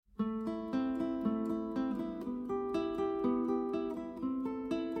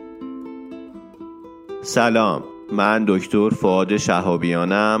سلام، من دکتر فؤاد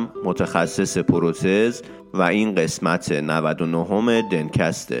شهابیانم، متخصص پروتز و این قسمت 99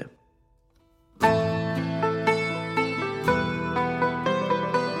 دنکسته.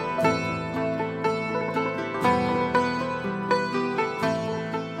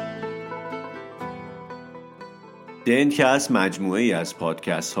 دنکست مجموعه ای از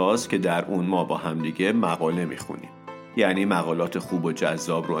پادکست هاست که در اون ما با همدیگه مقاله میخونیم. یعنی مقالات خوب و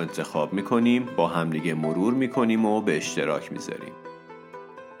جذاب رو انتخاب میکنیم، با همدیگه مرور میکنیم و به اشتراک میذاریم.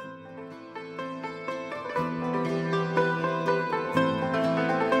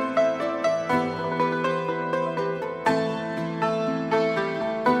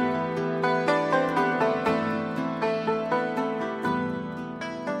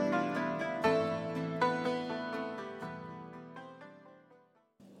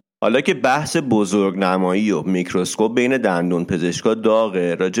 حالا که بحث بزرگنمایی و میکروسکوپ بین دندون پزشکا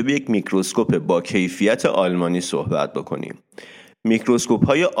داغه، راجع به یک میکروسکوپ با کیفیت آلمانی صحبت بکنیم. میکروسکوپ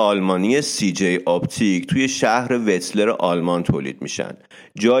های آلمانی CJ اپتیک توی شهر وتسلر آلمان تولید میشن،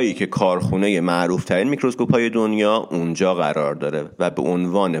 جایی که کارخونه معروف ترین میکروسکوپ های دنیا اونجا قرار داره و به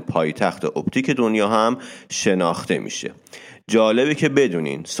عنوان پایتخت اپتیک دنیا هم شناخته میشه. جالبه که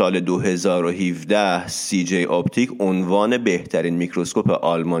بدونین سال 2017 CJ اپتیک عنوان بهترین میکروسکوپ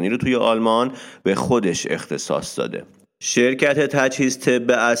آلمانی رو توی آلمان به خودش اختصاص داده. شرکت تجهیز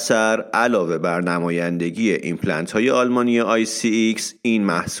طب اثر علاوه بر نمایندگی ایمپلنت های آلمانی ICX این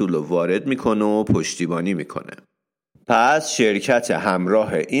محصول رو وارد میکنه و پشتیبانی میکنه. پس شرکت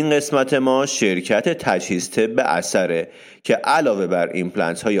همراه این قسمت ما شرکت تجهیز طب اثره که علاوه بر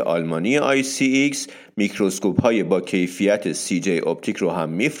ایمپلنت های آلمانی ICX میکروسکوپ های با کیفیت CJ اپتیک رو هم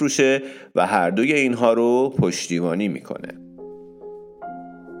میفروشه و هر دوی اینها رو پشتیبانی میکنه.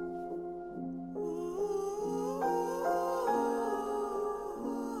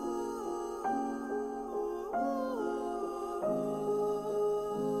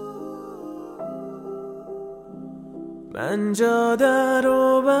 من جاده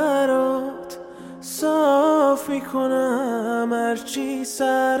رو برات صاف میکنم، هرچی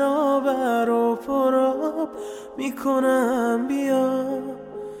سرابر و پراب میکنم، بیا.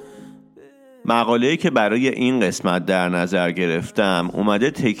 مقاله‌ای که برای این قسمت در نظر گرفتم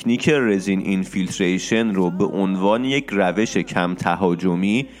اومده تکنیک رزین اینفیلتریشن رو به عنوان یک روش کم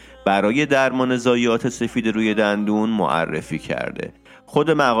تهاجمی برای درمان ضایعات سفید روی دندون معرفی کرده.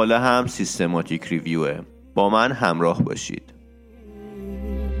 خود مقاله هم سیستماتیک ریویوه. با من همراه باشید.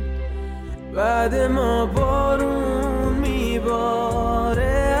 بعد ما بارون میباره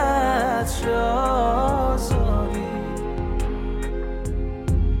از شازاری،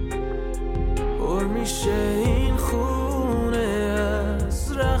 پر میشه این خونه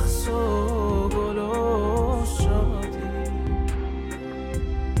از رقص و گل و شادی.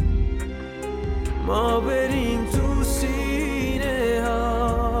 ما بریم تو سینه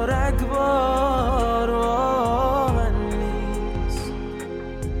ها رگبار و آهن نیست،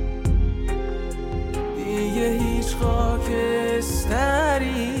 دیگه هیچ خاکستری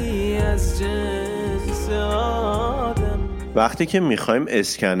از جنس آدم. وقتی که میخوایم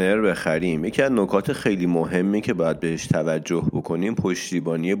اسکنر بخریم، یکی از نکات خیلی مهمی که باید بهش توجه بکنیم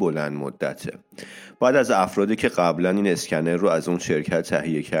پشتیبانی بلند مدته. باید از افرادی که قبلا این اسکنر رو از اون شرکت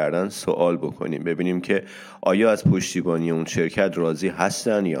تهیه کردن سوال بکنیم، ببینیم که آیا از پشتیبانی اون شرکت راضی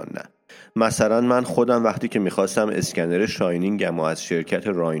هستن یا نه. مثلا من خودم وقتی که میخواستم اسکنر شاینینگم و از شرکت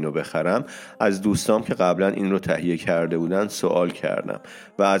راینو بخرم، از دوستام که قبلا این رو تهیه کرده بودن سوال کردم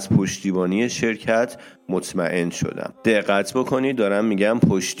و از پشتیبانی شرکت مطمئن شدم. دقت بکنید دارم میگم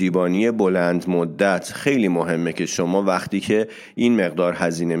پشتیبانی بلند مدت. خیلی مهمه که شما وقتی که این مقدار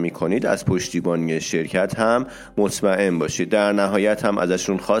هزینه میکنید از پشتیبانی شرکت هم مطمئن باشید. در نهایت هم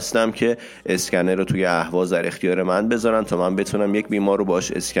ازشون خواستم که اسکنر رو توی اهواز در اختیار من بذارن تا من بتونم یک بیمار رو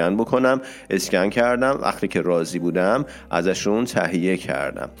باش اسکن بکنم. اسکن کردم، وقتی که راضی بودم ازشون تهیه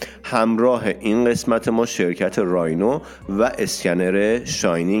کردم. همراه این قسمت ما شرکت راینو و اسکنر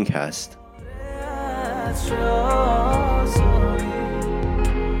شاینینگ هست.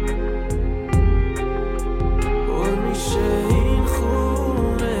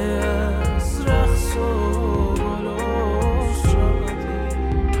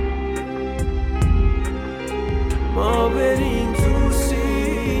 ما بریم تو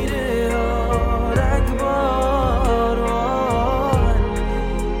سینه ها رگبار و آهن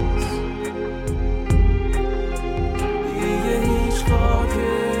نیست، دیگه هیچ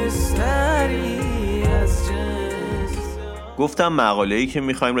خاکستری از جنس. گفتم مقاله‌ای که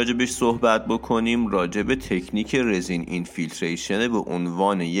میخوایم راجع بهش صحبت بکنیم راجع به تکنیک رزین اینفیلتریشن به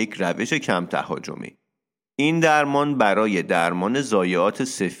عنوان یک روش کم تهاجمی. این درمان برای درمان ضایعات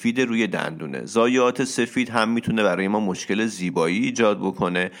سفید روی دندونه. ضایعات سفید هم میتونه برای ما مشکل زیبایی ایجاد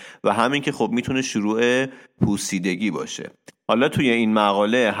بکنه و همین که خب میتونه شروع پوسیدگی باشه. حالا توی این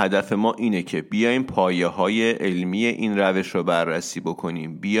مقاله هدف ما اینه که بیایم پایه‌های علمی این روش رو بررسی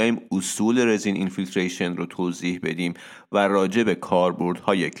بکنیم، بیایم اصول رزین اینفیلتریشن رو توضیح بدیم و راجع به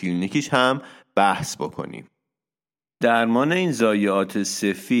کاربردهای کلینیکیش هم بحث بکنیم. درمان این ضایعات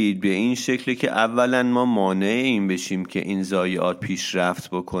سفید به این شکلی که اولا ما مانع این بشیم که این ضایعات پیشرفت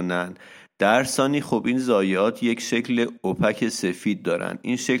بکنن. در ثانی خب این ضایعات یک شکل اوپک سفید دارن،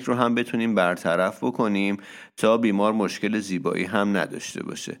 این شکل رو هم بتونیم برطرف بکنیم تا بیمار مشکل زیبایی هم نداشته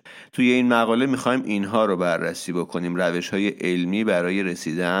باشه. توی این مقاله میخوایم اینها رو بررسی بکنیم، روش‌های علمی برای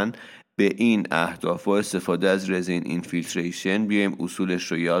رسیدن به این اهداف و استفاده از رزین اینفیلتریشن، بیایم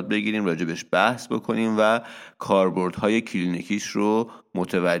اصولش رو یاد بگیریم، راجبش بحث بکنیم و کاربردهای کلینیکیش رو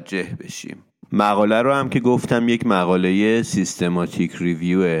متوجه بشیم. مقاله رو هم که گفتم یک مقاله سیستماتیک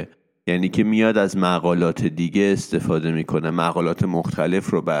ریویوه، یعنی که میاد از مقالات دیگه استفاده میکنه، مقالات مختلف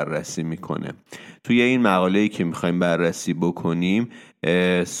رو بررسی میکنه. توی این مقاله‌ای که میخوایم بررسی بکنیم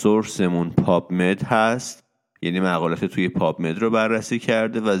سورسمون پابمد هست، یعنی مقالات توی پابمد رو بررسی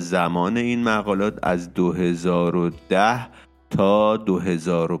کرده و زمان این مقالات از 2010 تا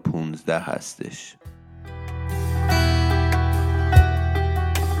 2015 هستش.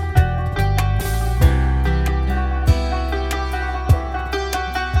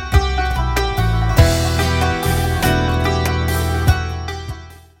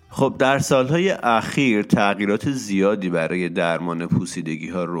 خب در سالهای اخیر تغییرات زیادی برای درمان پوسیدگی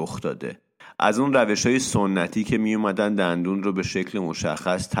ها رخ داده. از اون روش‌های سنتی که می اومدن دندون رو به شکل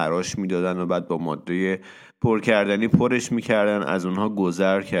مشخص تراش میدادن و بعد با ماده پرکردنی پرش میکردن، از اونها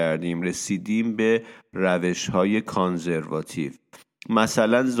گذر کردیم، رسیدیم به روش‌های کانزرواتیو.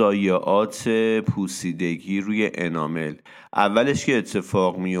 مثلا ضایعات پوسیدگی روی انامل، اولش که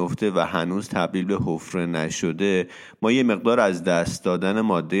اتفاق میفته و هنوز تبدیل به حفره نشده، ما یه مقدار از دست دادن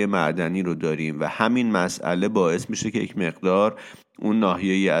ماده معدنی رو داریم و همین مسئله باعث میشه که یک مقدار اون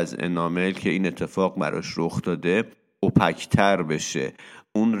ناحیه‌ای از انامل که این اتفاق براش رخ داده اوپکتر بشه،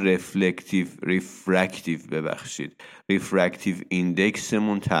 اون ریفرکتیو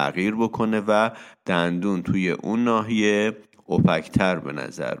ایندکسمون تغییر بکنه و دندون توی اون ناحیه اوپکتر به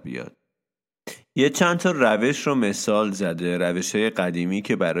نظر بیاد. یه چند تا روش رو مثال زده، روش‌های قدیمی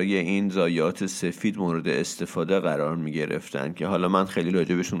که برای این ضایعات سفید مورد استفاده قرار می گرفتن که حالا من خیلی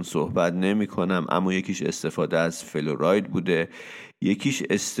راجبشون صحبت نمی کنم، اما یکیش استفاده از فلوراید بوده، یکیش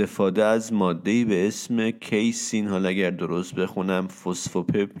استفاده از ماده‌ای به اسم کیسین، حالا اگر درست بخونم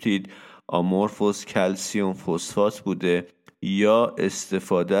فسفوپپتید آمورفوس کلسیوم فسفات بوده، یا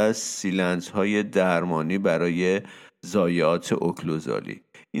استفاده از سیلنزهای درمانی برای ضایعات اوکلوزالی.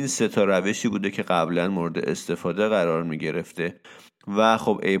 این سه تا روشی بوده که قبلا مورد استفاده قرار می گرفته و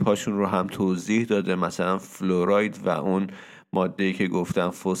خب عیب‌هاشون رو هم توضیح داده. مثلا فلوراید و اون ماده‌ای که گفتم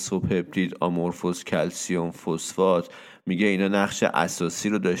فسفوپپتید آمورفوس کلسیوم فسفات، میگه اینا نقش اساسی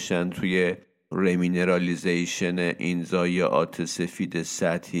رو داشتن توی رمینرالیزیشن این ضایعات سفید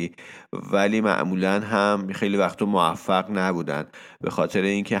سطحی، ولی معمولا هم خیلی وقتا موفق نبودن به خاطر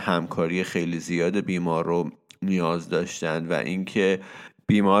اینکه همکاری خیلی زیاد بیمار رو نیاز داشتن و اینکه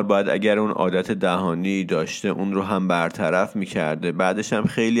بیمار باید اگر اون عادت دهانی داشته اون رو هم برطرف میکرده. بعدش هم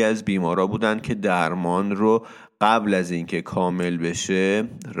خیلی از بیمارا بودن که درمان رو قبل از اینکه کامل بشه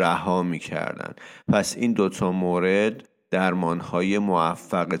رها میکردن. پس این دوتا مورد درمانهای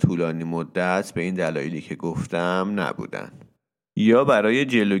موفق طولانی مدت به این دلایلی که گفتم نبودن. یا برای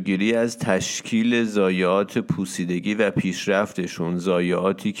جلوگیری از تشکیل ضایعات پوسیدگی و پیشرفتشون،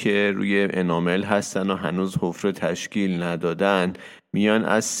 ضایعاتی که روی انامل هستن و هنوز حفره تشکیل ندادن، میان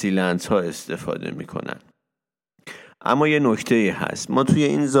از سیلنت ها استفاده میکنن. اما یه نکته هست، ما توی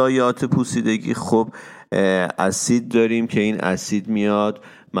این ضایعات پوسیدگی خب اسید داریم که این اسید میاد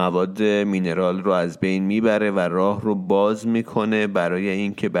مواد مینرال رو از بین میبره و راه رو باز میکنه برای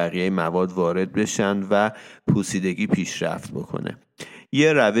اینکه بقیه مواد وارد بشن و پوسیدگی پیشرفت بکنه.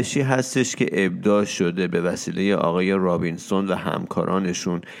 یه روشی هستش که ابداع شده به وسیله آقای رابینسون و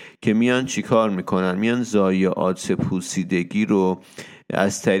همکارانشون که میان چیکار میکنن؟ میان ضایعات پوسیدگی رو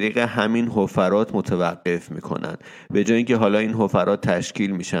از طریق همین حفرات متوقف میکنن. به جای اینکه حالا این حفرات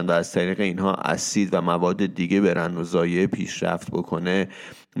تشکیل میشن و از طریق اینها اسید و مواد دیگه برن و ضایعه پیشرفت بکنه،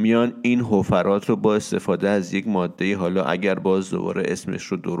 میان این حفرات رو با استفاده از یک ماده، حالا اگر باز دوباره اسمش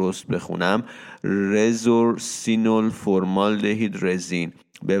رو درست بخونم، رزورسینول فرمالدهید رزین،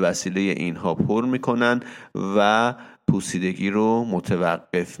 به وسیله اینها پر میکنن و پوسیدگی رو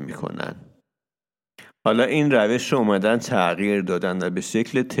متوقف میکنن. حالا این روش رو اومدن تغییر دادن و به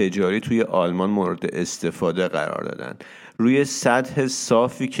شکل تجاری توی آلمان مورد استفاده قرار دادن. روی سطح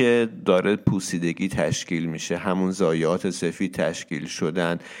صافی که داره پوسیدگی تشکیل میشه، همون ضایعات سفید تشکیل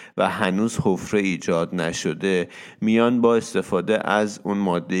شدن و هنوز حفره ایجاد نشده، میان با استفاده از اون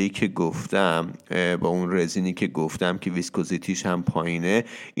ماده‌ای که گفتم، با اون رزینی که گفتم که ویسکوزیتیش هم پایینه،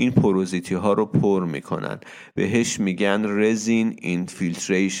 این پوروزیتی ها رو پر میکنن. بهش میگن رزین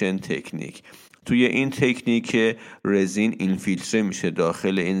اینفیلتریشن تکنیک. توی این تکنیک رزین اینفیلتره میشه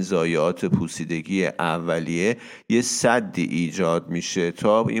داخل این ضایعات پوسیدگی اولیه، یه سدی ایجاد میشه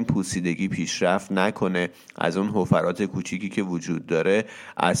تا این پوسیدگی پیشرفت نکنه، از اون حفرات کوچیکی که وجود داره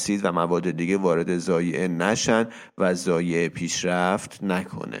اسید و مواد دیگه وارد ضایعه نشن و ضایعه پیشرفت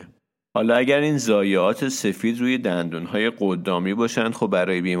نکنه. حالا اگر این ضایعات سفید روی دندونهای قدامی باشن، خب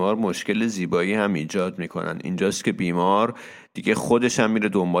برای بیمار مشکل زیبایی هم ایجاد میکنن. اینجاست که بیمار دیگه خودش هم میره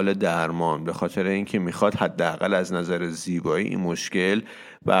دنبال درمان، به خاطر اینکه میخواد حداقل از نظر زیبایی این مشکل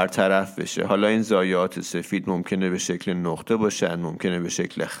برطرف بشه. حالا این ضایعات سفید ممکنه به شکل نقطه باشن، ممکنه به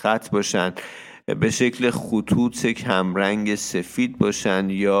شکل خط باشن، به شکل خطوط کمرنگ سفید باشن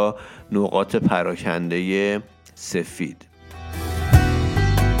یا نقاط پراکنده سفید.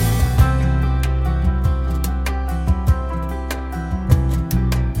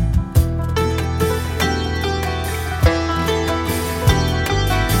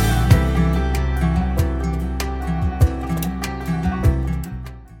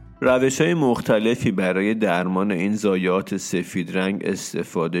 روش‌های مختلفی برای درمان این ضایعات سفید رنگ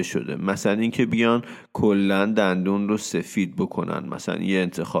استفاده شده. مثلا اینکه بیان کلاً دندون رو سفید بکنن، مثلا یه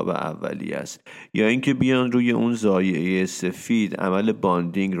انتخاب اولیه است، یا اینکه بیان روی اون ضایعه سفید عمل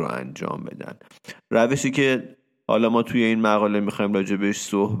باندینگ رو انجام بدن. روشی که حالا ما توی این مقاله میخوایم راجع بهش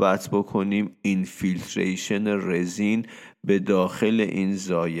صحبت بکنیم اینفیلتریشن رزین به داخل این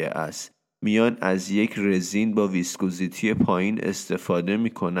ضایعه است. میان از یک رزین با ویسکوزیتی پایین استفاده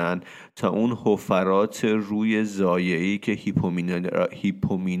میکنن تا اون حفرات روی ضایعه‌ای که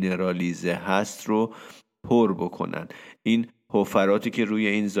هیپومینرالیزه هست رو پر بکنن. این حفراتی که روی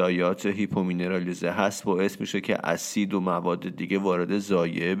این ضایعات هیپومینرالیزه هست باعث میشه که اسید و مواد دیگه وارد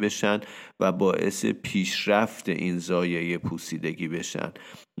ضایعه بشن و باعث پیشرفت این ضایعه پوسیدگی بشن.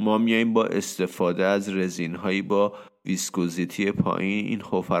 ما میایم با استفاده از رزین هایی با ویسکوزیتی پایین این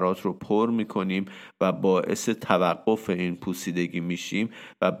حفرات رو پر میکنیم و باعث توقف این پوسیدگی میشیم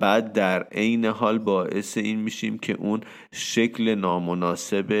و بعد در عین حال باعث این میشیم که اون شکل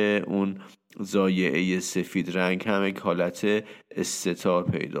نامناسب اون ضایعه سفید رنگ هم یک حالت استتار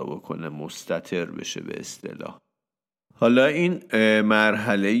پیدا بکنه، مستتر بشه به اصطلاح. حالا این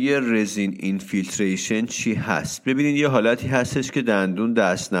مرحله رزین اینفیلتریشن چی هست؟ ببینید یه حالتی هستش که دندون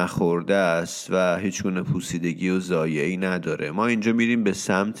دست نخورده است و هیچ گونه پوسیدگی و ضایعه‌ای نداره. ما اینجا میریم به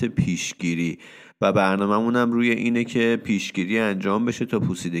سمت پیشگیری و برنامه‌مون هم روی اینه که پیشگیری انجام بشه تا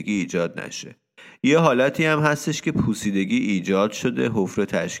پوسیدگی ایجاد نشه. یه حالتی هم هستش که پوسیدگی ایجاد شده، حفره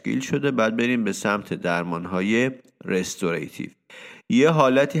تشکیل شده، بعد بریم به سمت درمان‌های رستوریتیو. یه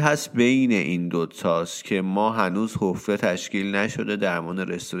حالتی هست بین این دوتاست که ما هنوز حفره تشکیل نشده، درمان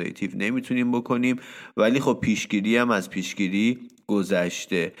رستوریتیو نمیتونیم بکنیم، ولی خب پیشگیری هم از پیشگیری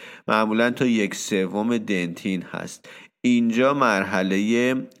گذشته، معمولا تا 1/3 دنتین هست. اینجا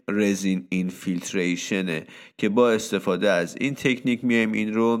مرحله رزین اینفیلتریشنه که با استفاده از این تکنیک میایم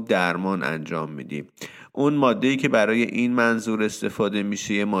این رو درمان انجام میدیم. اون ماده‌ای که برای این منظور استفاده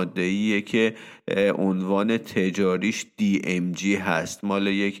میشه یه ماده‌ایه که عنوان تجاریش DMG هست، مال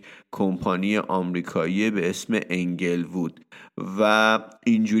یک کمپانی آمریکایی به اسم انگلوود و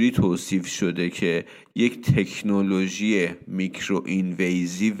اینجوری توصیف شده که یک تکنولوژی میکرو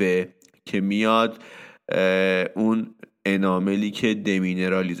اینویزیو که میاد اون اناملی که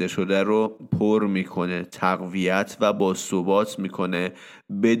دمینرالیزه شده رو پر میکنه، تقویت و باثبات میکنه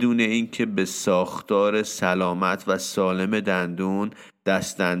بدون اینکه به ساختار سلامت و سالم دندون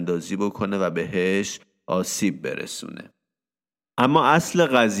دست اندازی بکنه و بهش آسیب برسونه. اما اصل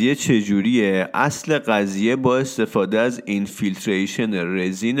قضیه چجوریه؟ اصل قضیه با استفاده از اینفیلتریشن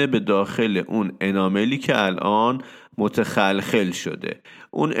رزین به داخل اون اناملی که الان متخلخل شده.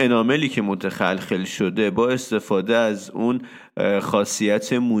 اون اناملی که متخلخل شده با استفاده از اون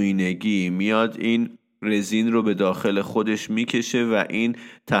خاصیت موینگی میاد این رزین رو به داخل خودش میکشه و این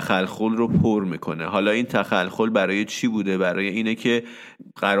تخلخل رو پر میکنه. حالا این تخلخل برای چی بوده؟ برای اینه که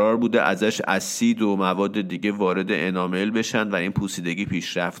قرار بوده ازش اسید و مواد دیگه وارد انامل بشن و این پوسیدگی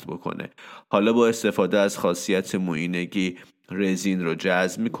پیشرفت بکنه. حالا با استفاده از خاصیت موینگی رزین رو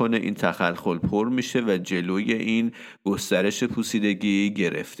جذب میکنه، این تخلخل پر میشه و جلوی این گسترش پوسیدگی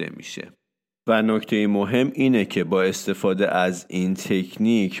گرفته میشه. و نکته مهم اینه که با استفاده از این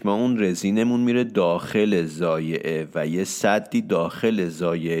تکنیک ما اون رزینمون میره داخل ضایعه و یه سدی داخل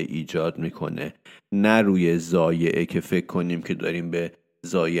ضایعه ایجاد میکنه، نه روی ضایعه که فکر کنیم که داریم به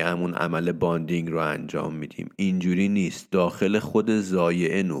ضایعه‌مون عمل باندینگ رو انجام میدیم. اینجوری نیست، داخل خود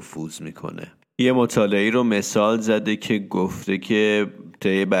ضایعه نفوذ میکنه. یه مطالعه رو مثال زده که گفته که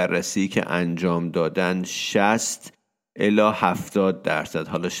طی بررسی که انجام دادن 60 الی 70%،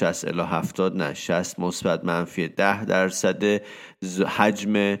 حالا 60 الی 70 نه، 60 مثبت منفی 10%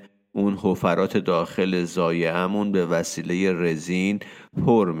 حجم اون حفرات داخل ضایعه‌مون به وسیله رزین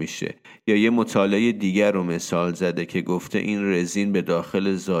پر میشه. یا یه مطالعه دیگر رو مثال زده که گفته این رزین به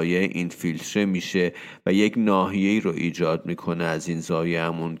داخل ضایعه اینفیلتره میشه و یک ناحیه‌ای رو ایجاد میکنه از این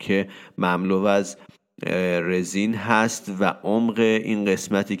ضایعه‌مون که مملو از رزین هست و عمق این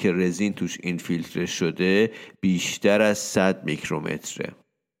قسمتی که رزین توش اینفیلتره شده بیشتر از 100 میکرومتره.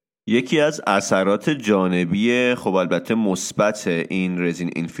 یکی از اثرات جانبی خب البته مثبت این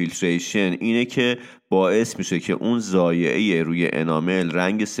رزین اینفیلتریشن اینه که باعث میشه که اون ضایعه روی انامل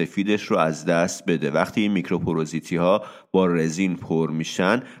رنگ سفیدش رو از دست بده. وقتی این میکروپوروزیتی ها با رزین پر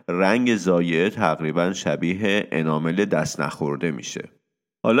میشن، رنگ ضایعه تقریبا شبیه انامل دست نخورده میشه.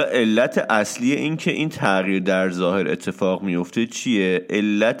 حالا علت اصلی این که این تغییر در ظاهر اتفاق میفته چیه؟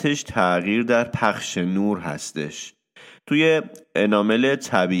 علتش تغییر در پخش نور هستش. توی انامل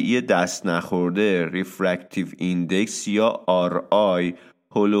طبیعی دست نخورده ریفرکتیو ایندکس یا RI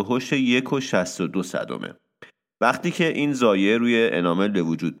هولوهوش 1.62. وقتی که این ضایعه روی انامل به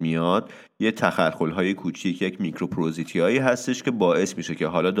وجود میاد، یه تخلخل‌های کوچیک، یک میکروپوروزیتی هایی هستش که باعث میشه که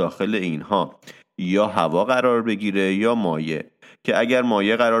حالا داخل اینها یا هوا قرار بگیره یا مایع، که اگر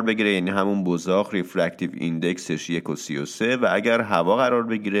مایع قرار بگیره یعنی همون بزاق ریفرکتیو ایندکسش 1.33 و اگر هوا قرار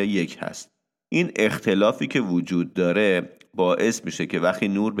بگیره 1 هست. این اختلافی که وجود داره باعث میشه که وقتی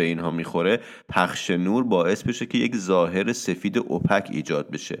نور به اینها میخوره، پخش نور باعث بشه که یک ظاهر سفید اوپک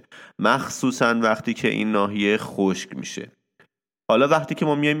ایجاد بشه، مخصوصا وقتی که این ناحیه خشک میشه. حالا وقتی که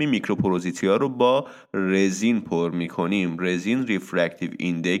ما میایم این میکروپوروزیتی ها رو با رزین پر میکنیم، رزین ریفرکتیو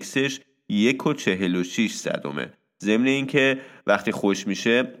ایندکسش 1.46. ضمن این که وقتی خشک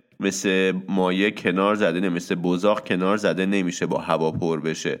میشه مثل مایع کنار زده نمیشه، مثل بزاق کنار زده نمیشه با هوا پر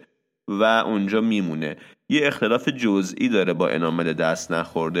بشه و اونجا میمونه. یه اختلاف جزئی داره با انامل دست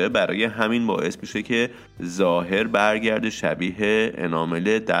نخورده، برای همین باعث میشه که ظاهر برگرده شبیه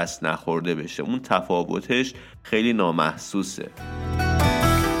انامل دست نخورده بشه. اون تفاوتش خیلی نامحسوسه.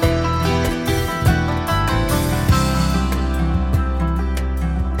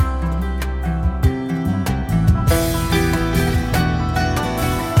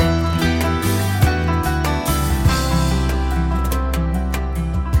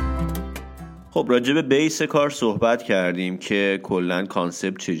 خب راجع به بیس کار صحبت کردیم که کلن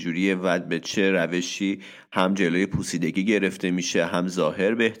کانسپت چجوریه و به چه روشی هم جلوی پوسیدگی گرفته میشه هم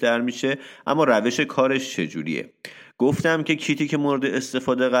ظاهر بهتر میشه، اما روش کارش چجوریه. گفتم که کیتی که مورد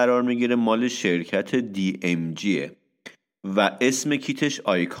استفاده قرار میگیره مال شرکت DMGه و اسم کیتش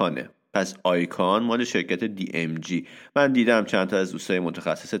آیکانه. پس آیکان مال شرکت DMG. من دیدم چند تا از دوستای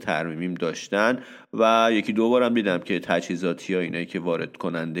متخصص ترمیمیم داشتن و یکی دو بارم دیدم که تجهیزاتی ها اینایی که وارد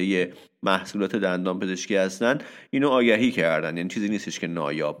کننده محصولات دندان پزشکی هستن اینو آگهی کردن، یعنی چیزی نیستش که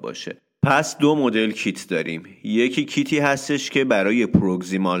نایاب باشه. پس دو مدل کیت داریم، یکی کیتی هستش که برای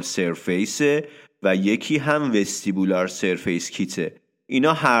پروگزیمال سرفیس و یکی هم وستیبولار سرفیس کیته.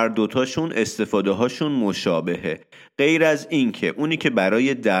 اینا هر دوتاشون استفاده هاشون مشابهه، غیر از این که اونی که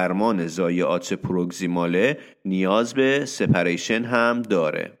برای درمان ضایعات پروگزیماله نیاز به سپریشن هم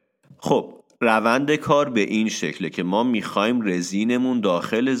داره. خب روند کار به این شکله که ما میخوایم رزینمون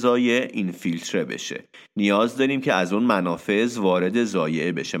داخل ضایعه اینفیلتره بشه، نیاز داریم که از اون منافذ وارد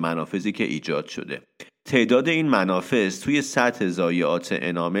ضایعه بشه، منافذی که ایجاد شده. تعداد این منافذ توی سطح ضایعات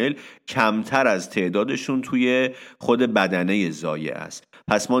انامل کمتر از تعدادشون توی خود بدنه ضایعه است.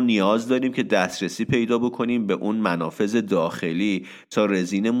 پس ما نیاز داریم که دسترسی پیدا بکنیم به اون منافذ داخلی تا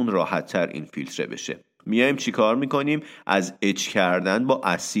رزینمون راحت‌تر اینفیلتره بشه. میایم چی کار میکنیم؟ از اچ کردن با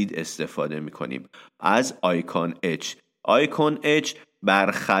اسید استفاده میکنیم، از آیکان اچ. آیکان اچ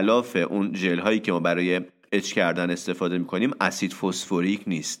برخلاف اون ژل هایی که ما برای اچ کردن استفاده میکنیم اسید فسفوریک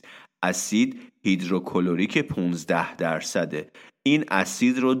نیست، اسید هیدروکلوریک 15%. این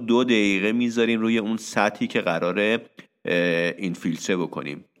اسید رو 2 دقیقه میذاریم روی اون سطحی که قراره اینفیلتره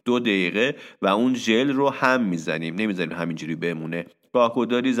بکنیم، 2 دقیقه، و اون ژل رو هم میزنیم، نمیذاریم همینجوری بمونه.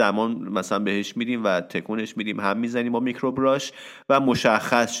 گاهگداری زمان مثلا بهش میدیم و تکونش میدیم، هم میزنیم با میکروبراش و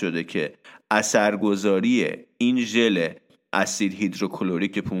مشخص شده که اثرگذاری این ژل اسید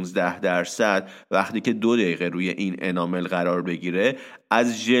هیدروکلوریک 15% وقتی که 2 دقیقه روی این انامل قرار بگیره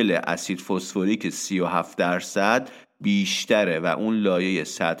از ژل اسید فسفوریک 37% بیشتره و اون لایه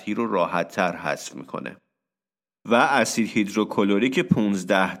سطحی رو راحت‌تر حذف میکنه. و اسید هیدروکلوریک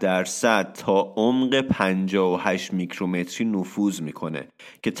 15% تا عمق 58 میکرومتری نفوذ میکنه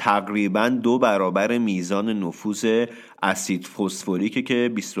که تقریباً 2 برابر میزان نفوذ اسید فسفوریک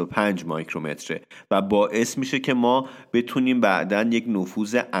که 25 میکرومتره و باعث میشه که ما بتونیم بعداً یک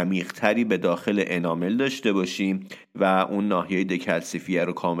نفوذ عمیق‌تری به داخل انامل داشته باشیم و اون ناحیه دکلسیفیه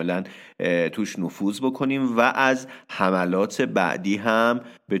رو کاملاً توش نفوذ بکنیم و از حملات بعدی هم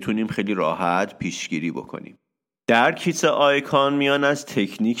بتونیم خیلی راحت پیشگیری بکنیم. در کیت آیکان میان از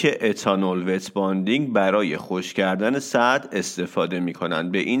تکنیک اتانول وت باندینگ برای خشک کردن سطح استفاده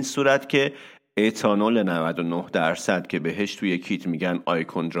میکنن، به این صورت که اتانول 99% که بهش توی کیت میگن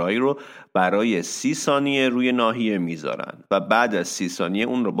آیکون درای رو برای 30 ثانیه روی ناحیه میذارن و بعد از 30 ثانیه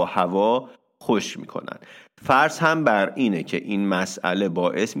اون رو با هوا خشک میکنن. فرض هم بر اینه که این مسئله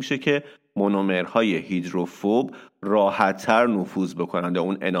باعث میشه که مونومرهای هیدروفوب راحت‌تر نفوذ بکنند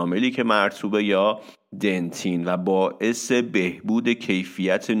اون اناملی که مرطوبه یا دنتین و باعث بهبود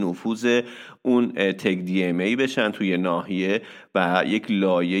کیفیت نفوذ اون تک دی ام ای بشن توی ناحیه و یک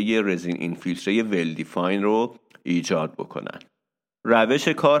لایه رزین اینفیلتره ول دیفاین رو ایجاد بکنن. روش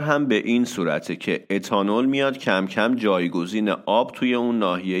کار هم به این صورته که اتانول میاد کم کم جایگزین آب توی اون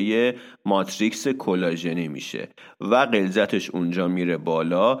ناحیه ماتریکس کلاژنی میشه و غلظتش اونجا میره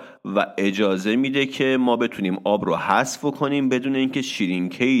بالا و اجازه میده که ما بتونیم آب رو حذف کنیم بدون اینکه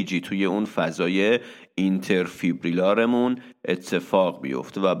شرینکیجی توی اون فضای اینترفیبریلارمون اتفاق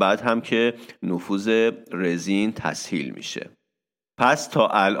بیفته و بعد هم که نفوذ رزین تسهیل میشه. پس تا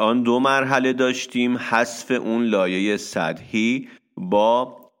الان 2 مرحله داشتیم. حذف اون لایه سطحی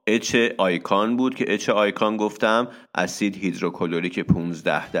با اچ آیکان بود که اچ آیکان گفتم اسید هیدروکلوریک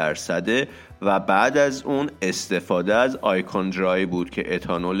 15% و بعد از اون استفاده از آیکون درای بود که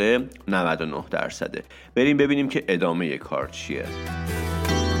اتانول 99%. بریم ببینیم که ادامه کار چیه.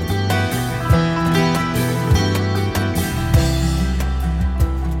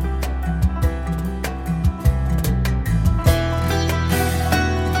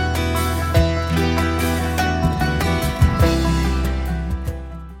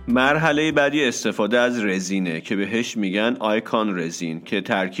 مرحله بعدی استفاده از رزینه که بهش میگن آیکون رزین که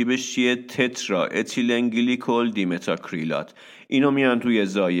ترکیبش چیه؟ تترا اتیلن گلیکول دیمتاکریلات. اینو میان توی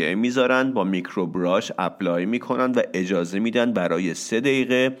ضایعه میذارن، با میکروبراش اپلای میکنن و اجازه میدن برای 3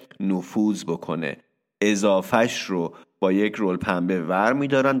 دقیقه نفوذ بکنه. اضافهش رو با یک رول پنبه ور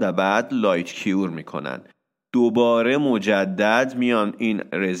میدارن و بعد لایت کیور میکنن. دوباره مجدد میان این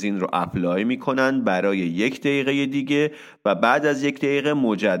رزین رو اپلای میکنن برای 1 دقیقه دیگه و بعد از 1 دقیقه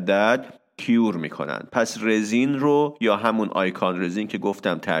مجدد کیور میکنن. پس رزین رو یا همون آیکون رزین که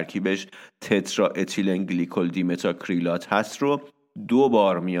گفتم ترکیبش تترا اتیلن گلیکول دیمتاکریلات هست رو 2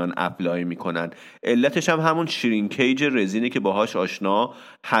 بار میان اپلای میکنن. علتش هم همون شرینکیج رزینه که باهاش آشنا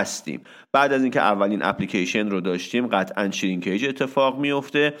هستیم. بعد از اینکه اولین اپلیکیشن رو داشتیم قطعاً شرینکیج اتفاق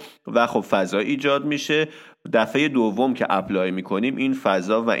میفته و خب فضا ایجاد میشه. دفعه دوم که اپلای میکنیم این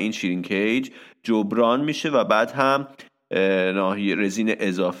فضا و این شرینکیج جبران میشه و بعد هم ناحیه رزین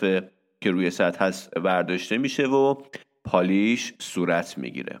اضافه که روی سطح هست برداشته میشه و پالیش صورت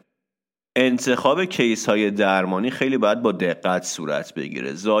میگیره. انتخاب کیس های درمانی خیلی باید با دقت صورت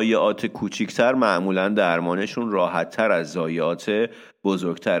بگیره. ضایعات کوچیکتر معمولا درمانشون راحت تر از ضایعات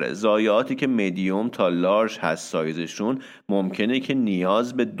بزرگتره. ضایعاتی که مدیوم تا لارج هست سایزشون ممکنه که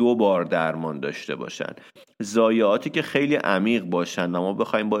نیاز به 2 بار درمان داشته باشن. ضایعاتی که خیلی عمیق باشن و ما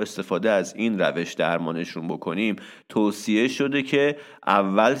بخوایم با استفاده از این روش درمانشون بکنیم توصیه شده که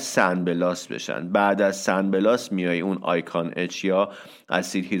اول سنبلاس بشن. بعد از سنبلاس میای اون آیکون اچ یا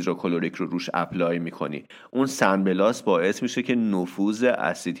اسید هیدروکلوریک رو روش اپلای میکنی. اون سنبلاس باعث میشه که نفوذ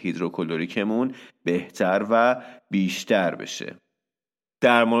اسید هیدروکلوریکمون بهتر و بیشتر بشه.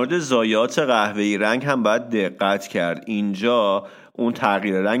 در مورد ضایعات قهوه‌ای رنگ هم باید دقت کرد. اینجا اون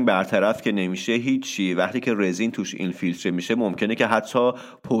تغییر رنگ برطرف که نمیشه هیچی. وقتی که رزین توش اینفیلتره میشه ممکنه که حتی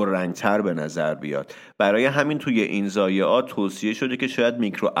پررنگتر به نظر بیاد. برای همین توی این ضایعات توصیه شده که شاید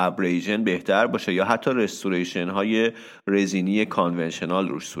میکرو ابریژن بهتر باشه یا حتی رستوریشن های رزینی کانونشنال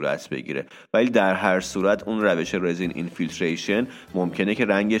روش صورت بگیره. ولی در هر صورت اون روش رزین اینفیلتریشن ممکنه که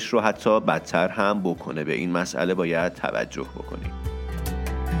رنگش رو حتی بدتر هم بکنه. به این مسئله باید توجه بکنیم.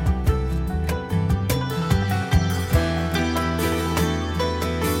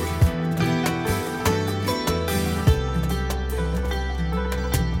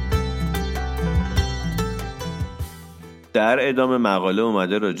 در ادامه مقاله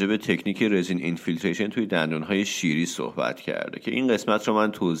اومده راجع به تکنیک رزین اینفیلتریشن توی دندونهای شیری صحبت کرده که این قسمت رو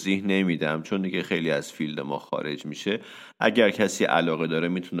من توضیح نمیدم چون دیگه خیلی از فیلد ما خارج میشه. اگر کسی علاقه داره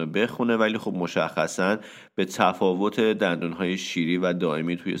میتونه بخونه، ولی خب مشخصاً به تفاوت دندونهای شیری و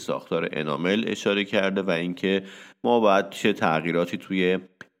دائمی توی ساختار انامل اشاره کرده و اینکه ما باید چه تغییراتی توی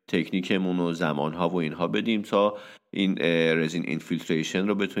تکنیکمون و زمانها و اینها بدیم تا این رزین اینفیلتریشن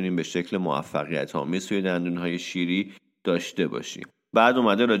رو بتونیم به شکل موفقیت آمیز توی دندونهای شیری داشته باشیم. بعد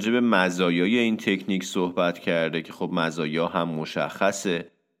اومده راجع به مزایای این تکنیک صحبت کرده که خب مزایا هم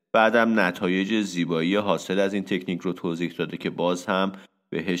مشخصه. بعدم نتایج زیبایی حاصل از این تکنیک رو توضیح داده که باز هم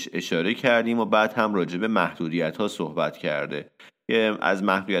بهش اشاره کردیم و بعد هم راجع به محدودیت‌ها صحبت کرده که از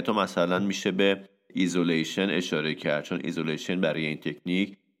محدودیت‌ها مثلا میشه به ایزولیشن اشاره کرد، چون ایزولیشن برای این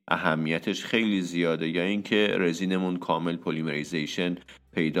تکنیک اهمیتش خیلی زیاده، یا اینکه رزینمون کامل پلیمریزیشن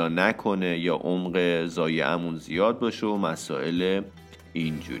پیدا نکنه یا عمق ضایعمون زیاد باشه و مسائل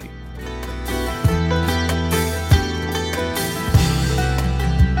اینجوری.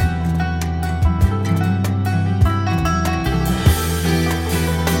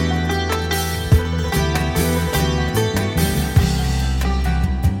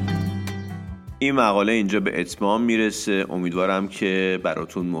 این مقاله اینجا به اتمام میرسه. امیدوارم که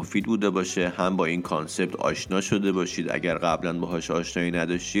براتون مفید بوده باشه، هم با این کانسپت آشنا شده باشید اگر قبلا باهاش آشنایی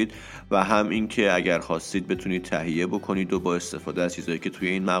نداشتید و هم این که اگر خواستید بتونید تهیه بکنید و با استفاده از چیزایی که توی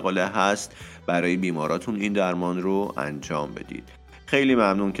این مقاله هست برای بیماراتون این درمان رو انجام بدید. خیلی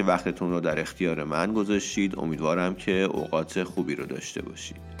ممنون که وقتتون رو در اختیار من گذاشتید. امیدوارم که اوقات خوبی رو داشته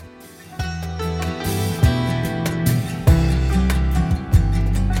باشید.